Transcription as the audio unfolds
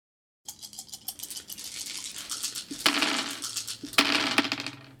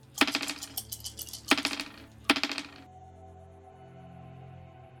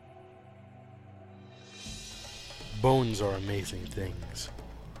Bones are amazing things.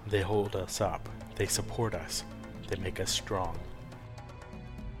 They hold us up, they support us, they make us strong.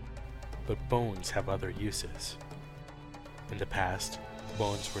 But bones have other uses. In the past,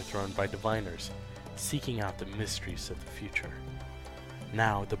 bones were thrown by diviners, seeking out the mysteries of the future.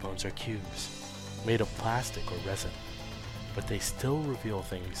 Now the bones are cubes, made of plastic or resin, but they still reveal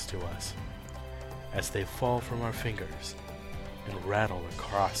things to us. As they fall from our fingers and rattle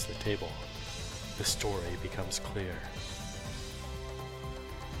across the table, the story becomes clear.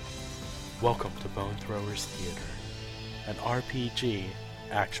 Welcome to Bone Throwers Theater, an RPG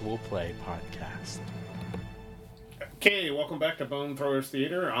actual play podcast. Okay, welcome back to Bone Throwers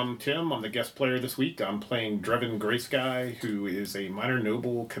Theater. I'm Tim. I'm the guest player this week. I'm playing Drevin Greysky, who is a minor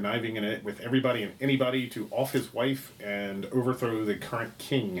noble conniving in it with everybody and anybody to off his wife and overthrow the current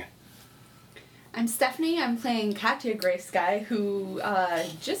king. I'm Stephanie. I'm playing Katya Greysky, who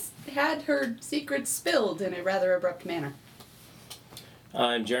just had her secrets spilled in a rather abrupt manner.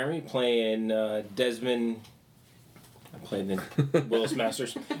 I'm Jeremy, playing Desmond. I'm playing the Willis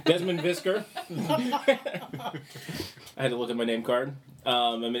Masters. Desmond Visker. I had to look at my name card.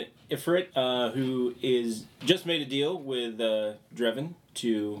 I'm an Ifrit who is just made a deal with Drevin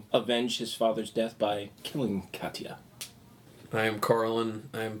to avenge his father's death by killing Katya. I am Carlin.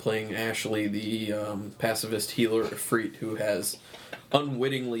 I am playing Ashley, the pacifist healer Ifrit, who has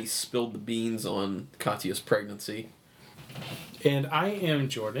unwittingly spilled the beans on Katya's pregnancy. And I am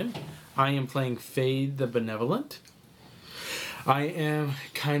Jordan. I am playing Fade the Benevolent. I am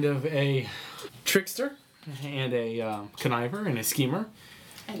kind of a trickster and a conniver and a schemer.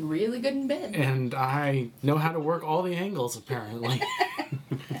 And really good in bed. And I know how to work all the angles, apparently.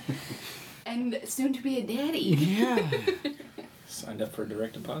 And soon to be a daddy. Yeah. Signed up for a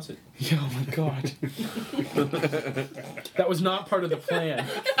direct deposit. Yeah, oh my god. That was not part of the plan.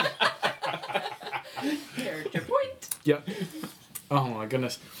 Character point. Yep. Oh my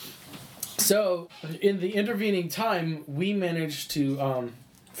goodness. So, in the intervening time, we managed to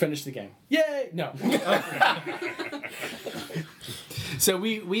finish the game. Yay! No. So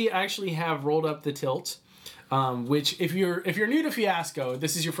we actually have rolled up the tilt, which if you're new to Fiasco,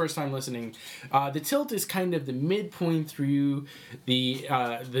 this is your first time listening. The tilt is kind of the midpoint through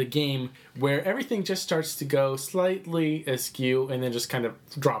the game where everything just starts to go slightly askew and then just kind of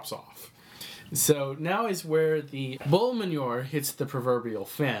drops off. So now is where the bull manure hits the proverbial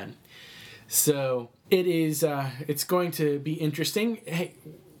fan. So it is. It's going to be interesting. Hey,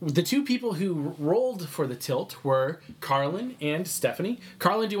 the two people who rolled for the tilt were Carlin and Stephanie.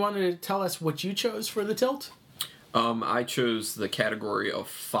 Carlin, do you want to tell us what you chose for the tilt? I chose the category of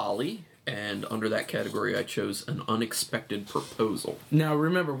folly, and under that category I chose an unexpected proposal. Now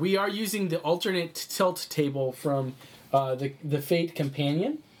remember, we are using the alternate tilt table from the Fate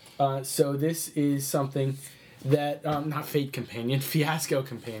Companion. So this is something that not Fate Companion, Fiasco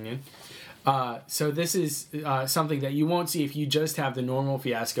Companion. So this is something that you won't see if you just have the normal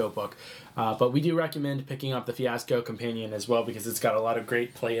Fiasco book. But we do recommend picking up the Fiasco Companion as well because it's got a lot of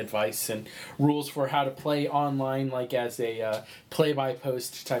great play advice and rules for how to play online, like as a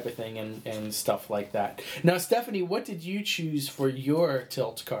play-by-post type of thing and stuff like that. Now, Stephanie, what did you choose for your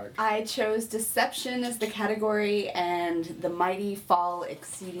tilt card? I chose Deception as the category and The Mighty Fall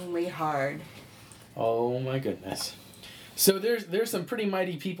Exceedingly Hard. Oh my goodness. So there's some pretty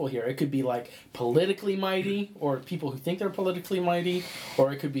mighty people here. It could be like politically mighty, or people who think they're politically mighty,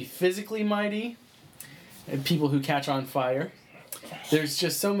 or it could be physically mighty, and people who catch on fire. There's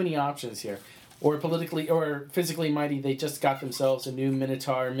just so many options here. Or politically or physically mighty, they just got themselves a new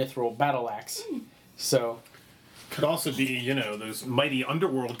Minotaur Mithril battle axe. So Could also be, those mighty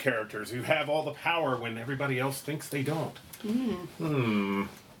underworld characters who have all the power when everybody else thinks they don't.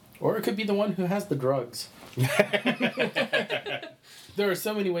 Or it could be the one who has the drugs. There are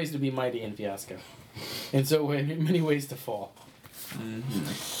so many ways to be mighty in Fiasco. And so many ways to fall. Mm-hmm.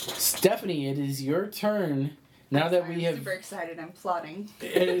 Stephanie, it is your turn. Now that we have... I'm super excited. I'm plotting.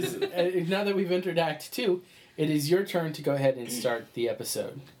 Now that we've entered Act 2, it is your turn to go ahead and start the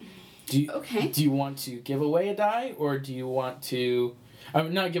episode. Okay. Do you want to give away a die, or do you want to...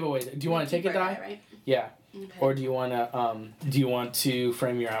 not give away. Do you want to take a die? Right? Yeah. Okay. Or do you want to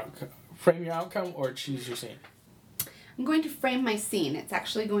frame your outcome or choose your scene? I'm going to frame my scene. It's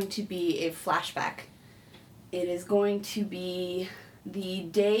actually going to be a flashback. It is going to be the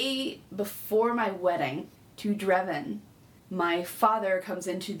day before my wedding to Drevin. My father comes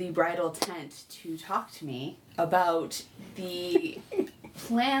into the bridal tent to talk to me about the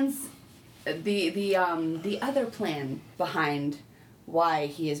plans, the other plan behind why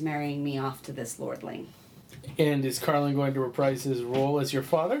he is marrying me off to this lordling. And is Carlin going to reprise his role as your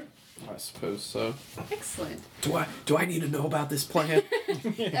father? I suppose so. Excellent. Do I need to know about this plan?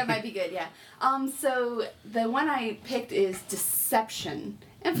 That might be good, yeah. So the one I picked is deception.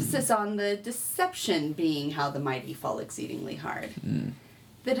 Emphasis on the deception being how the mighty fall exceedingly hard.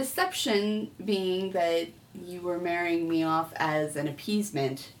 The deception being that you were marrying me off as an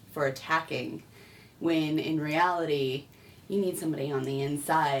appeasement for attacking, when in reality, you need somebody on the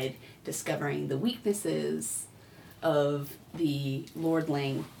inside discovering the weaknesses of the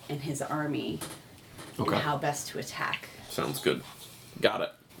lordling and his army Okay. and how best to attack. Sounds good. Got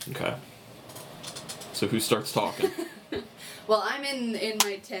it. Okay. So who starts talking? Well, I'm in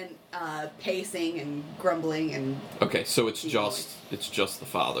my tent, pacing and grumbling and Okay, so it's just the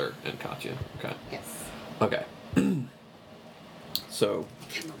father and Katya. Okay. yes. Okay. So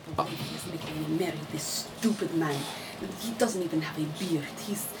I cannot believe he's making me marry this stupid man. He doesn't even have a beard.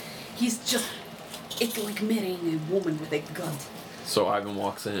 He's just. It's like marrying a woman with a gun. Ivan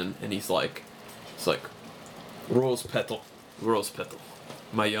walks in and he's like, Rose Petal,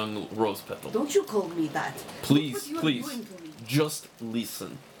 my young Rose Petal. Don't you call me that. Please, Look what please, you are doing to me. just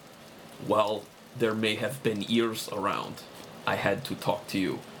listen. While there may have been ears around, I had to talk to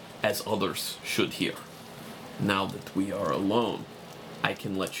you as others should hear. Now that we are alone, I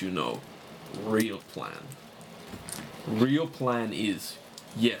can let you know. Real plan. Real plan is,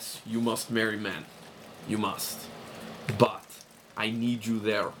 yes, you must marry man. You must. But I need you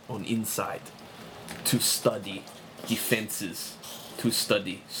there on inside to study defenses, to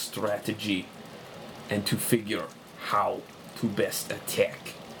study strategy, and to figure how to best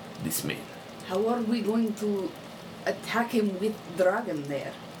attack this man. How are we going to attack him with dragon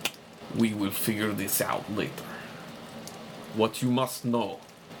there? We will figure this out later. What you must know,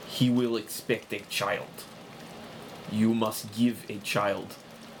 he will expect a child. You must give a child,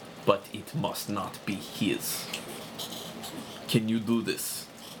 but it must not be his. Can you do this?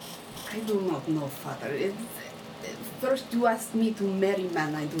 I do not know, father. First you ask me to marry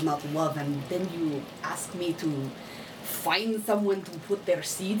man I do not love, and then you ask me to find someone to put their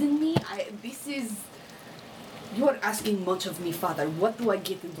seed in me? You are asking much of me, father. What do I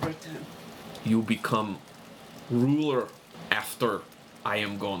get in return? You become ruler after I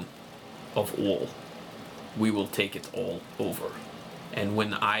am gone of all. We will take it all over. And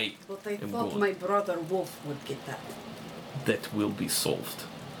when I But I am thought gone, my brother Wolf would get that. that will be solved.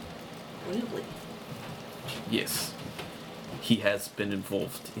 Really? Yes. He has been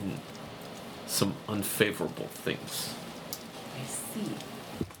involved in some unfavorable things. I see.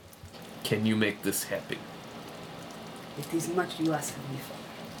 Can you make this happen? It is much you ask of me,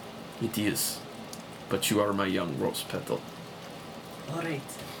 father. It is. But you are my young rose petal. All right.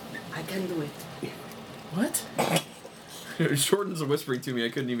 I can do it. What? Jordan's whispering to me. I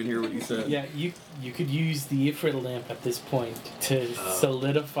couldn't even hear what he said. Yeah, you could use the Ifrit lamp at this point to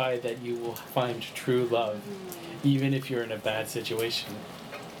solidify that you will find true love, even if you're in a bad situation.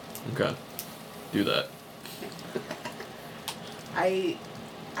 Okay. Do that.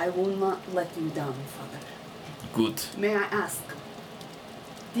 I will not let you down, father. Good. May I ask,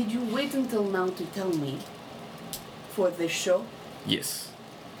 did you wait until now to tell me for this show? Yes.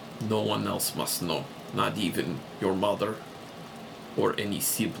 No one else must know. Not even your mother or any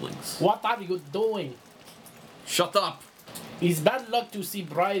siblings. What are you doing? Shut up! It's bad luck to see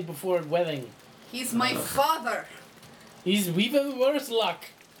bride before wedding. He's my father. He's even worse luck.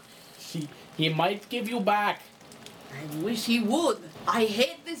 He might give you back. I wish he would. I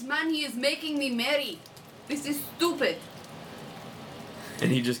hate this man he is making me marry. This is stupid.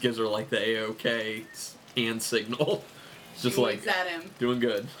 And he just gives her like the AOK hand signal. Just She like looks at him doing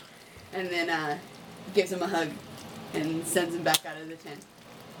good. and then gives him a hug and sends him back out of the tent.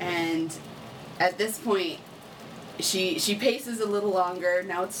 And at this point, she paces a little longer.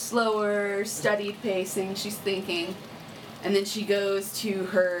 Now it's slower, studied pacing. She's thinking. And then she goes to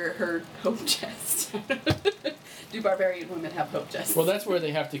her hope chest. Do barbarian women have hope chests? Well, that's where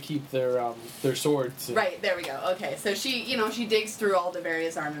they have to keep their swords. Right, there we go. Okay, so she digs through all the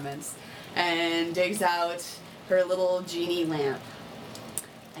various armaments and digs out her little genie lamp.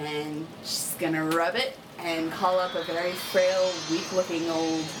 And she's gonna rub it and call up a very frail, weak-looking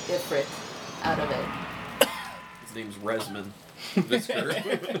old Ifrit out of it. His name's Resman. Visker.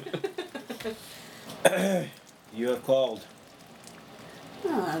 You have called.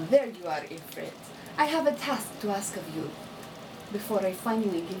 Ah, there you are, Ifrit. I have a task to ask of you before I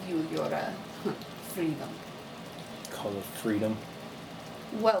finally give you your freedom. Call it freedom.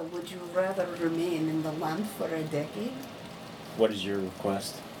 Well, would you rather remain in the land for a decade? What is your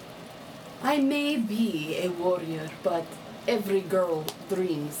request? I may be a warrior, but every girl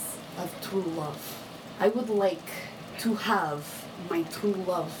dreams of true love. I would like to have my true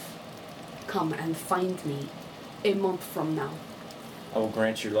love come and find me a month from now. I will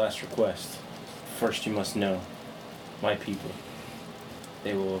grant your last request. First, you must know my people.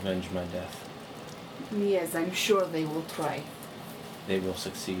 They will avenge my death. Yes, I'm sure they will try. They will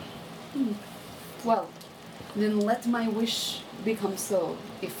succeed. Well, then let my wish become so,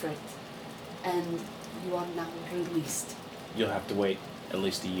 Ifrit. And you are now released. You'll have to wait at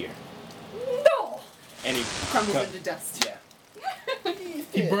least a year. No! And he Crumbles into dust. Yeah.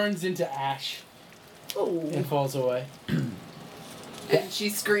 He burns into ash Oh. and falls away. And she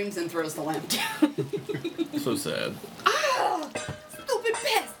screams and throws the lamp down. So sad. Ah! Stupid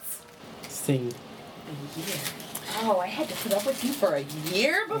pests! Sting. A year. Oh, I had to put up with you for a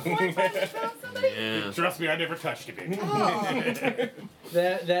year before I finally found somebody? Yeah. Trust me, I never touched you, baby. Oh.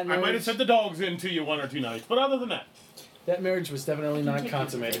 That I might have marriage, sent the dogs in to you 1 or 2 nights, but other than that, that marriage was definitely not Kick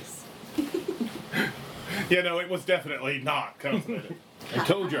consummated. you in the face. yeah, no, it was definitely not consummated. I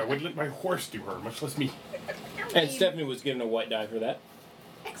told you I wouldn't let my horse do her, much less me. And Stephanie was given a white die for that.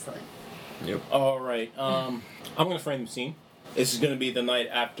 Excellent. Yep. All right. I'm going to frame the scene. This is going to be the night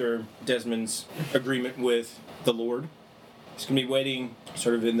after Desmond's agreement with the Lord. He's going to be waiting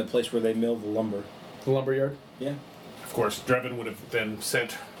sort of in the place where they mill the lumber. The lumberyard. Yeah. Of course, Drevin would have then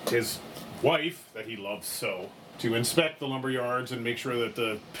sent his wife, that he loves so, to inspect the lumber yards and make sure that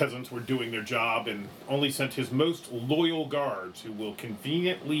the peasants were doing their job, and only sent his most loyal guards, who will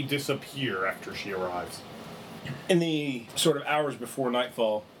conveniently disappear after she arrives. In the sort of hours before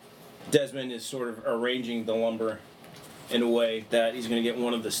nightfall, Desmond is sort of arranging the lumber in a way that he's going to get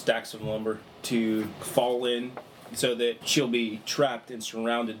one of the stacks of lumber to fall in so that she'll be trapped and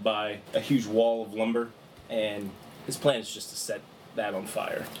surrounded by a huge wall of lumber. And his plan is just to set that on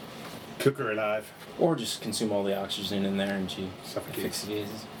fire. Cook her alive. Or just consume all the oxygen in there and she Suffocate.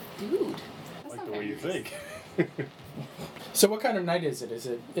 asphyxiates. Dude. That's Like not the way very you nice. think. So what kind of night is it?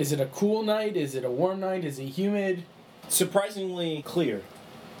 Is it a cool night? Is it a warm night? Is it humid? Surprisingly clear.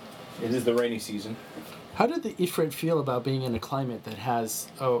 It is the rainy season. How did the Ifrit feel about being in a climate that has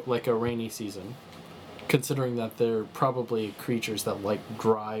like a rainy season? Considering that they're probably creatures that like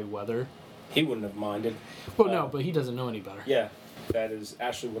dry weather. He wouldn't have minded. Well, no, but he doesn't know any better. Yeah, that is,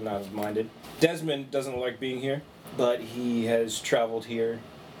 Ashley would not have minded. Desmond doesn't like being here, but he has traveled here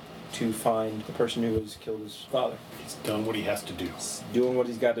to find the person who has killed his father. He's done what he has to do. He's doing what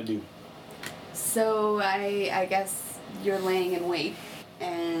he's got to do. So I guess you're laying in wait,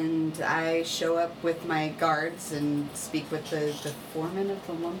 and I show up with my guards and speak with the foreman of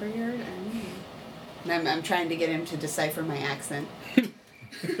the lumberyard. And I'm trying to get him to decipher my accent.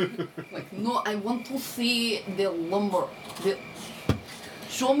 Like, no, I want to see the lumber.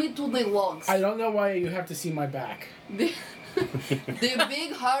 Show me to the logs. I don't know why you have to see my back, The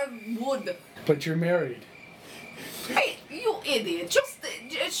big hard wood. but you're married. Hey, you idiot!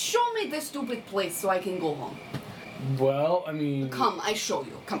 Just show me the stupid place so I can go home. Well, I mean, Come, I show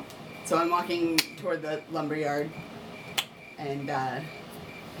you. Come. So I'm walking toward the lumberyard, and I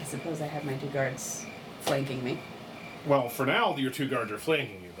suppose I have my 2 guards flanking me. Well, for now, your 2 guards are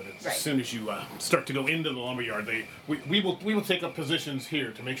flanking you, but Right. as soon as you start to go into the lumberyard, we will take up positions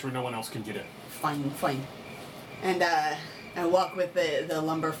here to make sure no one else can get in. Fine. And I walk with the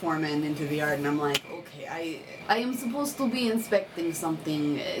lumber foreman into the yard, and I'm like, okay, I am supposed to be inspecting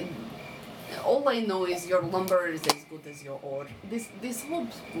something. All I know is your lumber is as good as your ore. This whole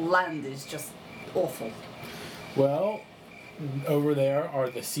land is just awful. well, over there are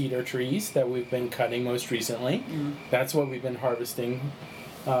the cedar trees that we've been cutting most recently. That's what we've been harvesting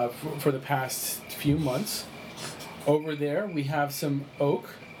for the past few months. Over there, we have some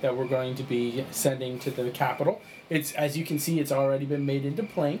oak that we're going to be sending to the capital. It's, as you can see, it's already been made into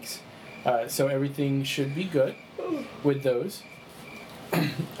planks, so everything should be good with those.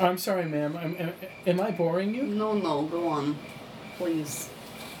 I'm sorry, ma'am. Am I boring you? No, go on, please.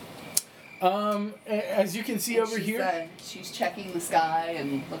 As you can see over She's, here, she's checking the sky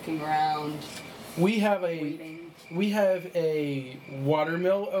and looking around, we have waiting. a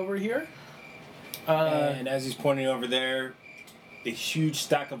watermill over here. And as he's pointing over there, the huge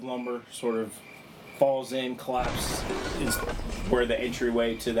stack of lumber sort of falls in, collapses, is where the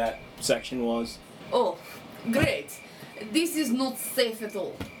entryway to that section was. Oh, great. This is not safe at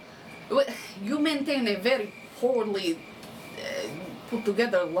all. You maintain a very poorly put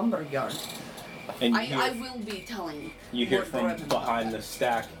together lumberyard. And I will be telling. you hear Lord from Doran about behind that. the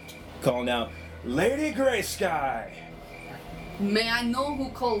stack calling out, Lady Grey Sky! May I know who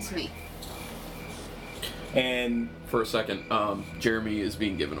calls me? And For a second, Jeremy is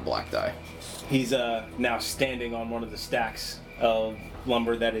being given a black die. he's now standing on one of the stacks of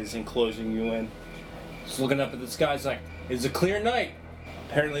lumber that is enclosing you in. Just looking up at the sky, he's like, it's a clear night.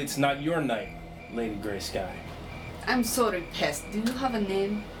 Apparently it's not your night, Lady Grey Sky. I'm sorry, Pest. Do you have a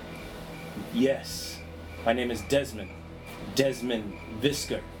name? Yes. My name is Desmond. Desmond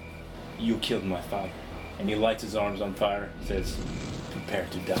Visker. You killed my father. And he lights his arms on fire and says, prepare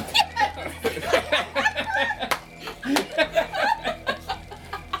to die.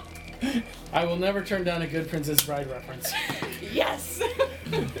 I will never turn down a good Princess Bride reference. Yes!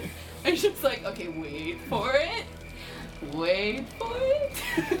 I'm just like, okay, wait for it. Wait for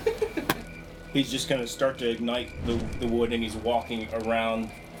it. He's just going to start to ignite the wood, and he's walking around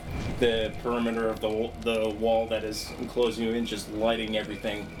the perimeter of the wall that is enclosing you and just lighting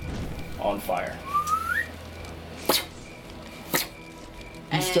everything on fire.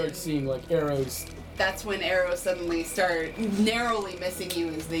 You start seeing like arrows. That's when arrows suddenly start narrowly missing you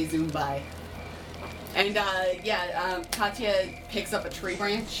as they zoom by. And Katya picks up a tree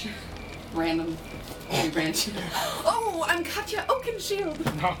branch. Random tree branch. Oh, I'm Katya Oakenshield.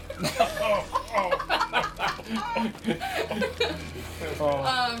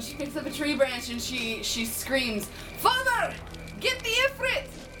 She picks up a tree branch and she screams, "Father, get the Ifrit!"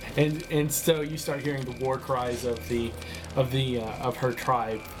 And so you start hearing the war cries of her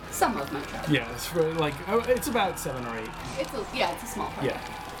tribe. Some of my tribe. Yeah, it's about 7 or 8. It's a small part. Yeah,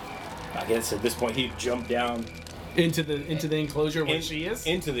 I guess at this point he'd jump down into the enclosure where she is.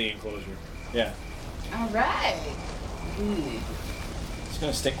 into the enclosure. Yeah. All right. He's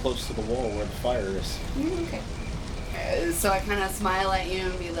gonna stick close to the wall where the fire is. Okay. So I kind of smile at you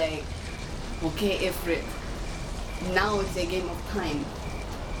and be like, "Okay, Ifrit. Now it's a game of time.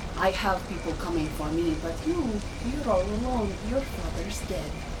 I have people coming for me, but you're all alone. Your father's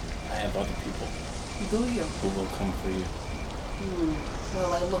dead. I have other people Do you? who will come for you.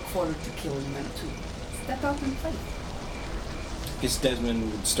 Well, I look forward to killing them too. Step out and fight." I guess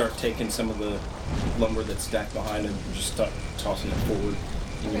Desmond would start taking some of the lumber that's stacked behind him and just start tossing it forward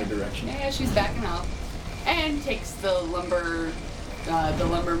in your direction. Yeah, she's backing up and takes the lumber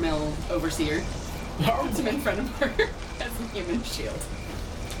mill overseer, puts him in front of her as a human shield.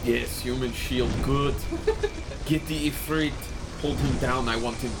 Yes, human shield, good. Get the Ifrit. Hold him down. I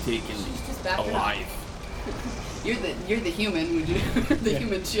want him taken She's just backing alive. up. You're the human. Would you the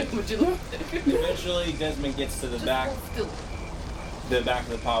human shield? Would you look? Eventually, Desmond gets to the back Still. of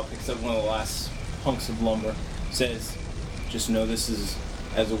the pile, picks up one of the last hunks of lumber, says, just know this is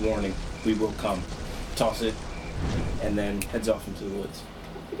as a warning. We will come. Toss it, and then heads off into the woods.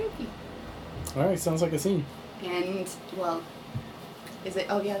 Okey-dokey. All right, sounds like a scene. And well, is it?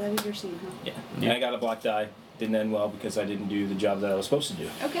 Oh yeah, that was your scene, huh? Yeah. And I got a black die. Didn't end well because I didn't do the job that I was supposed to do.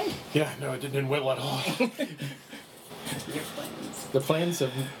 Okay. Yeah, no, it didn't end well at all. Your plans. The plans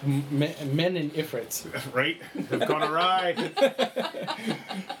of men and Ifrits. Right? They've gone awry.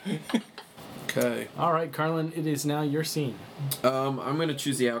 Okay. All right, Carlin, it is now your scene. I'm gonna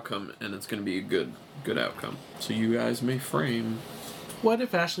choose the outcome, and it's gonna be a good outcome. So you guys may frame. What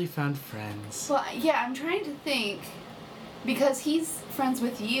if Ashley found friends? Well, yeah, I'm trying to think because he's friends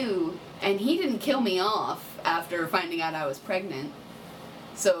with you, and he didn't kill me off after finding out I was pregnant.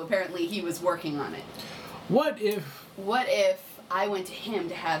 So apparently he was working on it. What if What if I went to him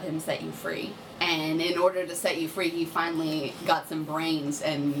to have him set you free? And in order to set you free, he finally got some brains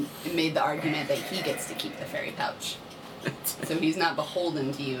and made the argument that he gets to keep the fairy pouch. So he's not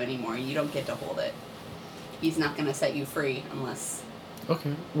beholden to you anymore. You don't get to hold it. He's not going to set you free unless...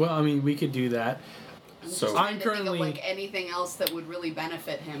 Okay. Well, I mean, we could do that. So just trying I'm to think currently- of like anything else that would really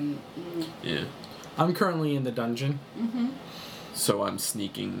benefit him. yeah. I'm currently in the dungeon. So I'm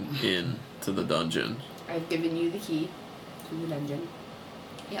sneaking in to the dungeon. I've given you the key to the dungeon.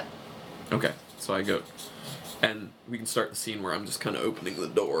 Yep. Okay. So I go, and we can start the scene where I'm just kind of opening the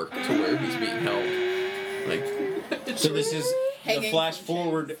door to where he's being held. Like, So this is the Hanging flash from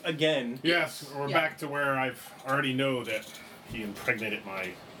forward again. Yes, we're Yeah. back to where I've already know that he impregnated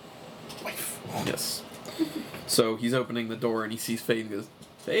my wife. yes. So he's opening the door and he sees Fade and goes,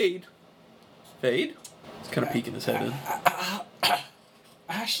 Fade? Fade? He's kind of peeking his head in.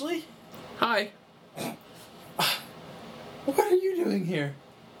 Ashley? Hi. What are you doing here?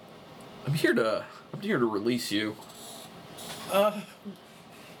 I'm here to release you.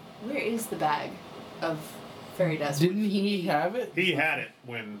 Where is the bag of fairy dust? Didn't he have it? He had it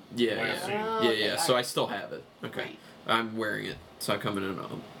when Yeah, last yeah. scene. Oh, Yeah, okay, yeah. So I alright. still have it. Okay. Right. I'm wearing it. So I come in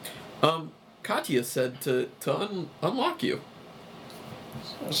and Katya said to unlock you.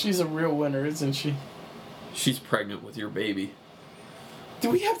 She's a real winner, isn't she? She's pregnant with your baby. Do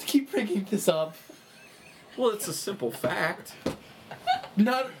we have to keep bringing this up? Well, it's a simple fact.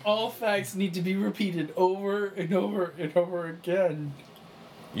 Not all facts need to be repeated over and over and over again.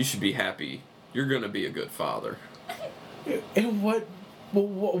 You should be happy. You're gonna be a good father. And what Well,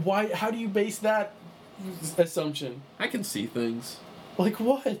 why? How do you base that assumption? I can see things. Like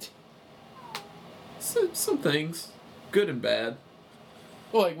what? Some things. Good and bad.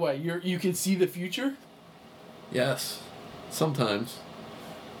 Well, like what? You can see the future? Yes. Sometimes.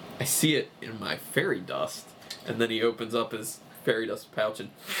 I see it in my fairy dust. And then he opens up his fairy dust pouch and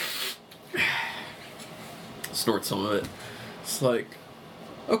snorts some of it. It's like,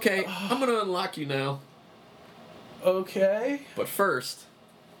 okay, I'm gonna unlock you now. Okay. But first,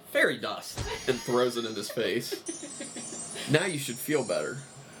 fairy dust. And throws it in his face. Now you should feel better.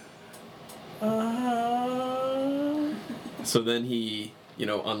 So then he,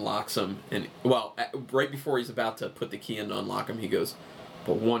 unlocks him. And, right before he's about to put the key in to unlock him, he goes,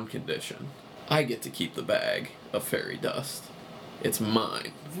 but one condition. I get to keep the bag of fairy dust. It's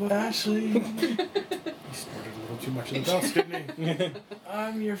mine. Ashley, He snorted a little too much of the dust, didn't he?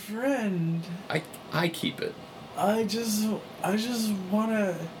 I'm your friend. I keep it. I just want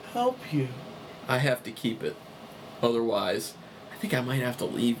to help you. I have to keep it. Otherwise, I think I might have to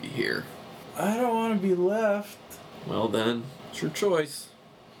leave you here. I don't want to be left. Well then, it's your choice.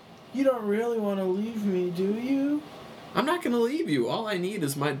 You don't really want to leave me, do you? I'm not gonna leave you. All I need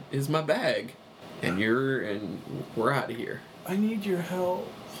is my bag. And we're out of here. I need your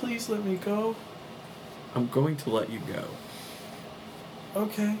help. Please let me go. I'm going to let you go.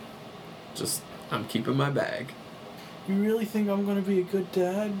 Okay. Just, I'm keeping my bag. You really think I'm going to be a good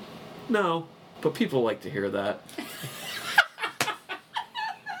dad? No, but people like to hear that.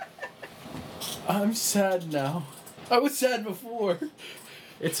 I'm sad now. I was sad before,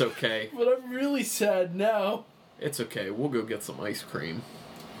 It's okay. but I'm really sad now. It's okay. We'll go get some ice cream.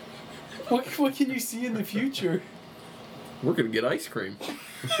 What can you see in the future? We're gonna get ice cream.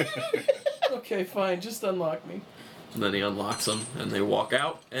 Okay, fine. Just unlock me. And then he unlocks them, and they walk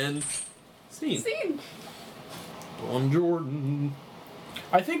out, and scene. Dawn Jordan.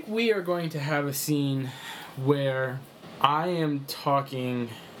 I think we are going to have a scene where I am talking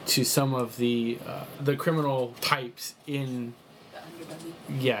to some of the criminal types in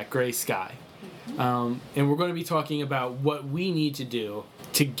Gray Sky. And we're going to be talking about what we need to do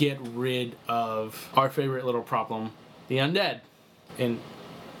to get rid of our favorite little problem, the undead. And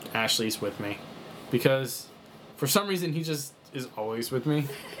Ashley's with me. Because for some reason he just is always with me.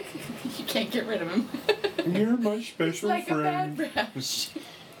 You can't get rid of him. You're my special Like a friend. bad rash.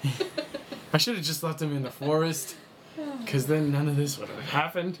 I should have just left him in the forest. Because then none of this would have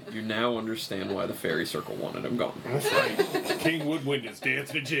happened. You now understand why the fairy circle wanted him gone. That's right. King Woodwind is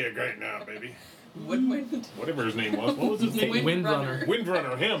dancing a jig right now, baby. Woodwind. Whatever his name was. What was his name? Windrunner.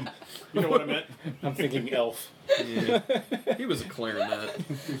 Windrunner, him. You know what I meant. I'm thinking elf. Yeah. He was a clarinet.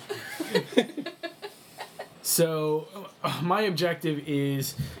 So, my objective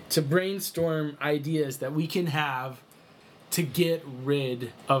is to brainstorm ideas that we can have to get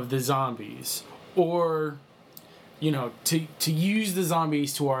rid of the zombies. Or, to use the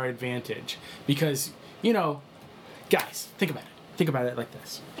zombies to our advantage. Because, guys, think about it. Think about it like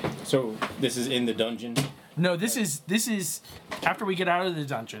this. So this is in the dungeon. No, this is after we get out of the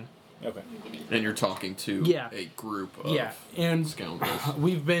dungeon. Okay. And you're talking to Yeah. a group of And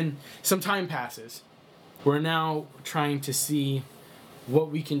scoundrels. some time passes. We're now trying to see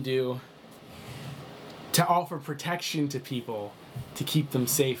what we can do to offer protection to people to keep them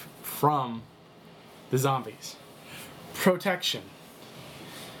safe from the zombies. Protection.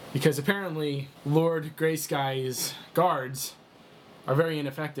 Because apparently Lord Greysky's guards are very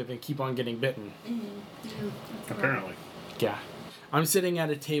ineffective and keep on getting bitten. Apparently. Yeah. I'm sitting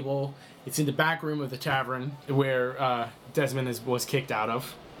at a table. It's in the back room of the tavern where Desmond was kicked out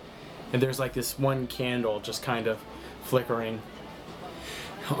of. And there's like this one candle just kind of flickering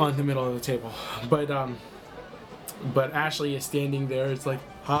on the middle of the table. But Ashley is standing there. It's like,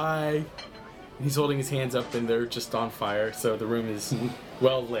 hi. He's holding his hands up and they're just on fire. So the room is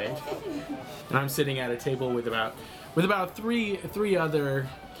well lit. And I'm sitting at a table with about three other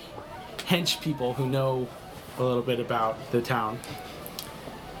hench people who know a little bit about the town.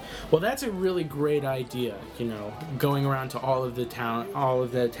 Well, that's a really great idea, going around to all of the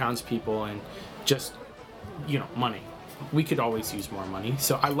townspeople and just, money. We could always use more money.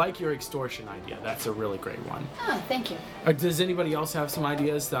 So I like your extortion idea. That's a really great one. Oh, thank you. Does anybody else have some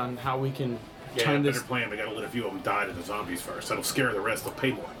ideas on how we can turn better this? plan. We gotta let a few of them die to the zombies first. That'll scare the rest. They'll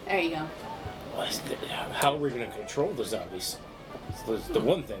pay more. There you go. How are we going to control the zombies? It's the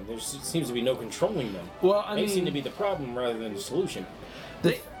one thing. There seems to be no controlling them. Well, They seem to be the problem rather than the solution.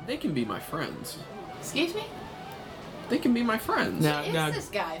 They can be my friends. Excuse me? They can be my friends. Now, Who is this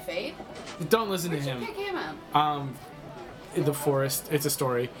guy, Fade? don't listen Where'd to you him. pick him up? In the forest. It's a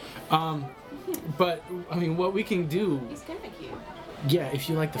story. But I mean, what we can do. He's kind of cute. Yeah, if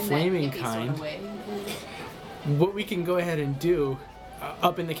you like the in that flaming hippie sort kind, of way. what we can go ahead and do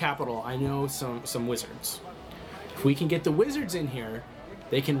up in the capital, I know some wizards. If we can get the wizards in here,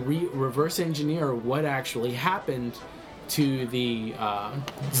 they can reverse engineer what actually happened to the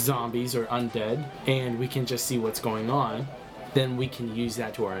zombies or undead, and we can just see what's going on. Then we can use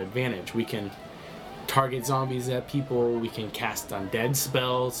that to our advantage. We can target zombies at people. We can cast undead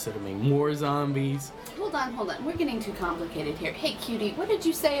spells to make more zombies. Hold on. We're getting too complicated here. Hey, cutie, what did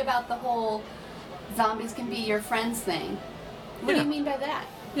you say about the whole zombies can be your friends thing? What do Yeah. you mean by that?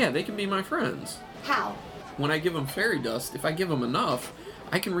 Yeah, they can be my friends. How? When I give them fairy dust, if I give them enough,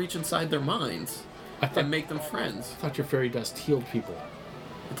 I can reach inside their minds and make them friends. I thought your fairy dust healed people.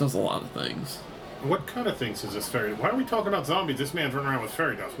 It does a lot of things. What kind of things is this fairy? Why are we talking about zombies? This man's running around with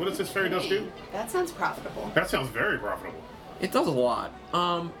fairy dust. What does this fairy dust do? That sounds profitable. That sounds very profitable. It does a lot.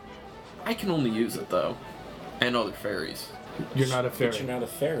 I can only use it though, and other fairies. You're not a But fairy. you're not a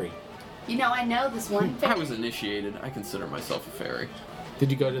fairy. You know, I know this one I fairy. was initiated. I consider myself a fairy.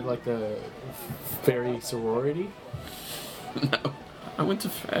 Did you go to like the fairy sorority? No, I went to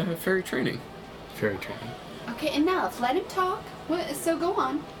fairy training. Fairy training. Okay, enough. Let him talk. So go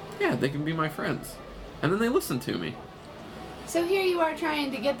on. Yeah, they can be my friends, and then they listen to me. So here you are trying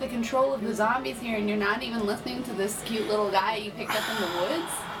to get the control of the zombies here, and you're not even listening to this cute little guy you picked up in the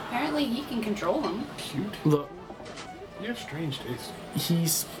woods? Apparently he can control them. Cute. Look, You have strange taste.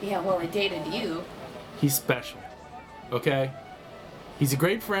 he's Yeah, well, I dated you. special. Okay? He's a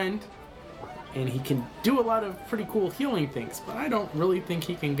great friend, and he can do a lot of pretty cool healing things, but I don't really think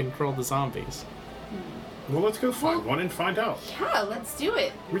he can control the zombies. Well, let's go find one and find out. Yeah, let's do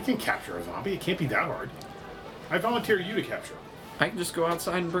it. We can capture a zombie. It can't be that hard. I volunteer you to capture him. I can just go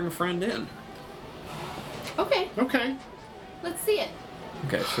outside and bring a friend in. Okay, Okay. let's see it.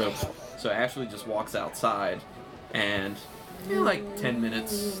 Okay, so Ashley just walks outside, and like 10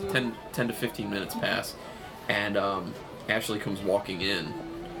 to 15 minutes pass, and Ashley comes walking in,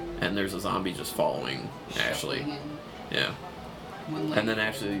 and there's a zombie just following Ashley. Yeah. And then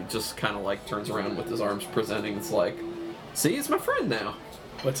Ashley just kind of like turns around with his arms presenting. It's like, see, it's my friend now.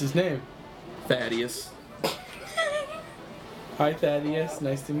 What's his name? Thaddeus. Hi, Thaddeus.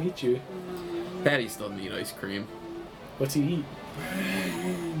 Nice to meet you. Thaddeus doesn't eat ice cream. What's he eat?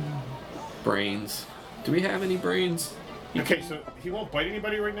 Brains. Do we have any brains? Okay, so he won't bite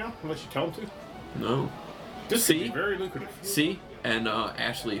anybody right now unless you tell him to. No. This could See? be very lucrative. See? And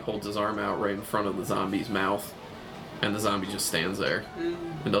Ashley holds his arm out right in front of the zombie's mouth, and the zombie just stands there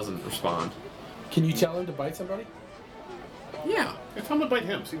and doesn't respond. Can you tell him to bite somebody? Yeah. Yeah, tell him to bite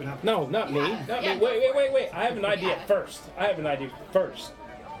him. See what happens. No, not me. Yeah, Not yeah, me. go Wait. I have an idea Yeah. first.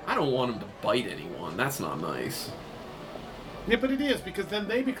 I don't want him to bite anyone. That's not nice. Yeah, but it is because then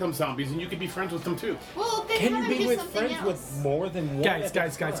they become zombies and you can be friends with them too. Well, then Can have you him be do with something friends else. with more than one? Guys.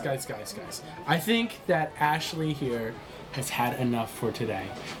 at a time? I think that Ashley here has had enough for today.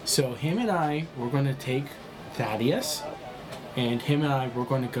 So him and I, we're going to take Thaddeus, and him and I, we're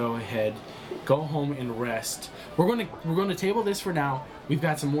going to go ahead, go home and rest. We're going to table this for now. We've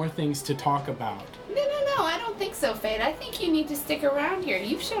got some more things to talk about. No, I don't think so, Fade. I think you need to stick around here.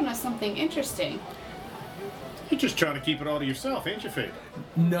 You've shown us something interesting. You're just trying to keep it all to yourself, ain't you, Fade?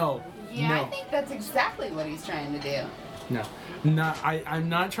 No. Yeah, no. I think that's exactly what he's trying to do. No, I'm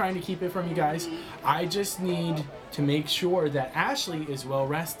not trying to keep it from you guys. I just need to make sure that Ashley is well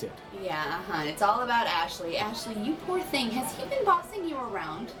rested. Yeah, it's all about Ashley. Ashley, you poor thing. Has he been bossing you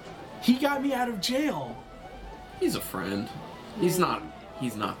around? He got me out of jail. He's a friend. He's not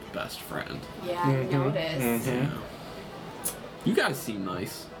the best friend. Yeah, I noticed. Yeah. You guys seem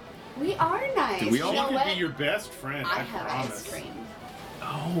nice. We are nice. Do we you all He know could what? be your best friend. I I have promise. ice cream.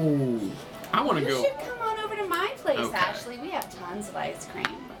 Oh. I want to You go. should come on over to my place, Okay. Ashley. We have tons of ice cream.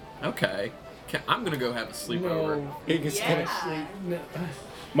 Okay. I'm going to go have a sleepover. He's Yeah. gonna,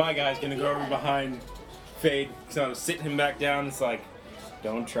 my guy's gonna go over behind Fade, so sitting him back down. It's like,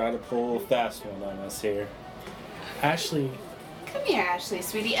 don't try to pull a fast one on us here. Ashley, Come here, Ashley,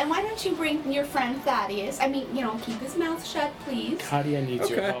 sweetie. And why don't you bring your friend Thaddeus? I mean, keep his mouth shut, please. Katia needs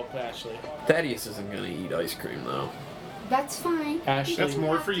your Okay. help, Ashley. Thaddeus isn't going to eat ice cream, though. That's fine. Ashley. He That's doesn't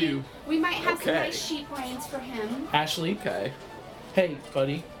more have for to. you. We might have some Okay. nice sheep brains for him. Ashley, Okay. hey,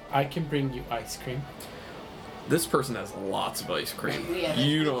 buddy, I can bring you ice cream. This person has lots of ice cream. Yeah.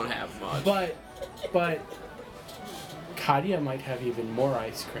 You don't have much. But, Katia might have even more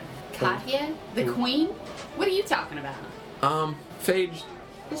ice cream. Katya, the queen? What are you talking about? Fade,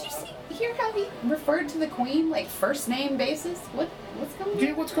 Did you hear how he referred to the queen like first name basis? What's going on?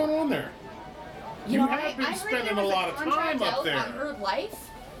 Yeah, what's going on there? You know, have been I heard spending there a was lot of time contract up out there. on her life.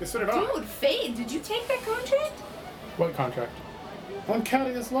 Yes, so did I. Dude, Fade, did you take that contract? What contract? on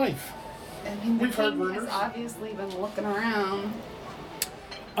Cadia's life? I mean, the We've heard king rumors. has obviously been looking around.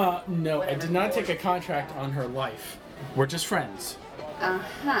 No, I Whatever did not for. take a contract on her life. We're just friends.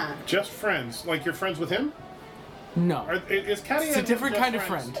 Uh-huh. Just friends? Like you're friends with him? No. Is Cadia It's a and different just kind of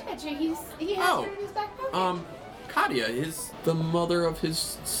friends? friend. I bet you he has Oh. her in his back pocket. Kadia is the mother of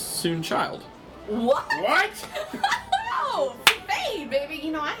his soon child. What? What? Oh, Fade, baby.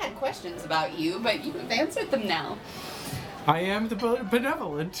 You know, I had questions about you, but you have answered them now. I am the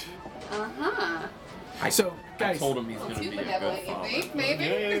benevolent. Uh-huh. So, I guys, told him he's A going little to too be a benevolent, good you father. think? Maybe?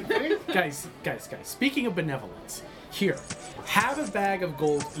 Yeah, guys, speaking of benevolence, here, have a bag of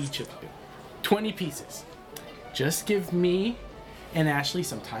gold, each of you. 20 pieces. Just give me and Ashley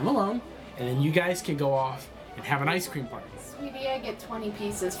some time alone, and then you guys can go off and have an ice cream party. Sweetie, I get 20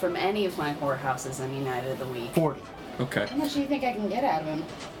 pieces from any of my whorehouses any night of the week. 40. Okay. How much do you think I can get out of him?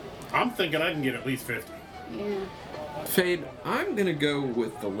 I'm thinking I can get at least 50. Yeah. Fade, I'm going to go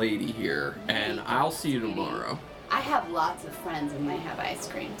with the lady here, and I'll see you tomorrow. I have lots of friends and they have ice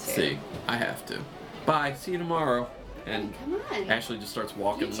cream too. See, I have to. Bye, see you tomorrow. And Come on. Ashley just starts You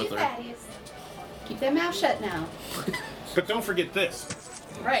walking too, with her. Thaddeus. Keep that mouth shut now. But don't forget this.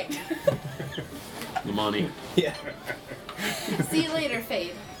 Right. The money. Yeah. See you later,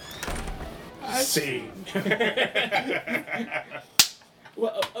 Fade. See.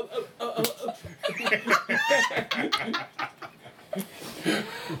 Well,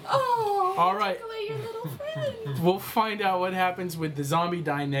 Oh. All right. Take away your little friend. We'll find out what happens with the zombie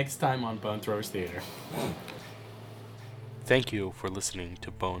die next time on Bone Throwers Theater. Thank you for listening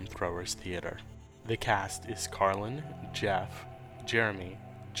to Bone Throwers Theater. The cast is Carlin, Jeff, Jeremy,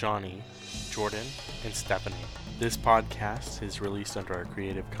 Johnny, Jordan, and Stephanie. This podcast is released under a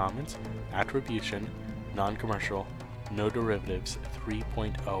Creative Commons Attribution, Non-Commercial, No Derivatives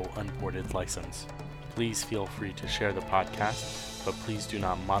 3.0 Unported license. Please feel free to share the podcast, but please do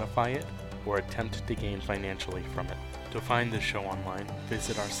not modify it or attempt to gain financially from it. To find the show online,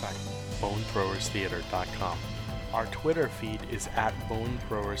 visit our site, bonethrowerstheater.com. Our Twitter feed is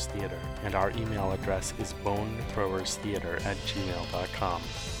 @bonethrowerstheater, and our email address is bonethrowerstheater@gmail.com.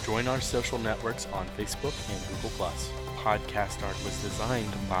 Join our social networks on Facebook and Google+. Podcast art was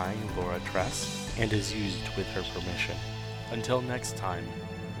designed by Laura Tress and is used with her permission. Until next time,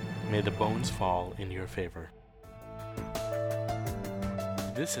 may the bones fall in your favor.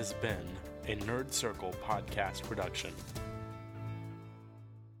 This has been a Nerd Circle podcast production.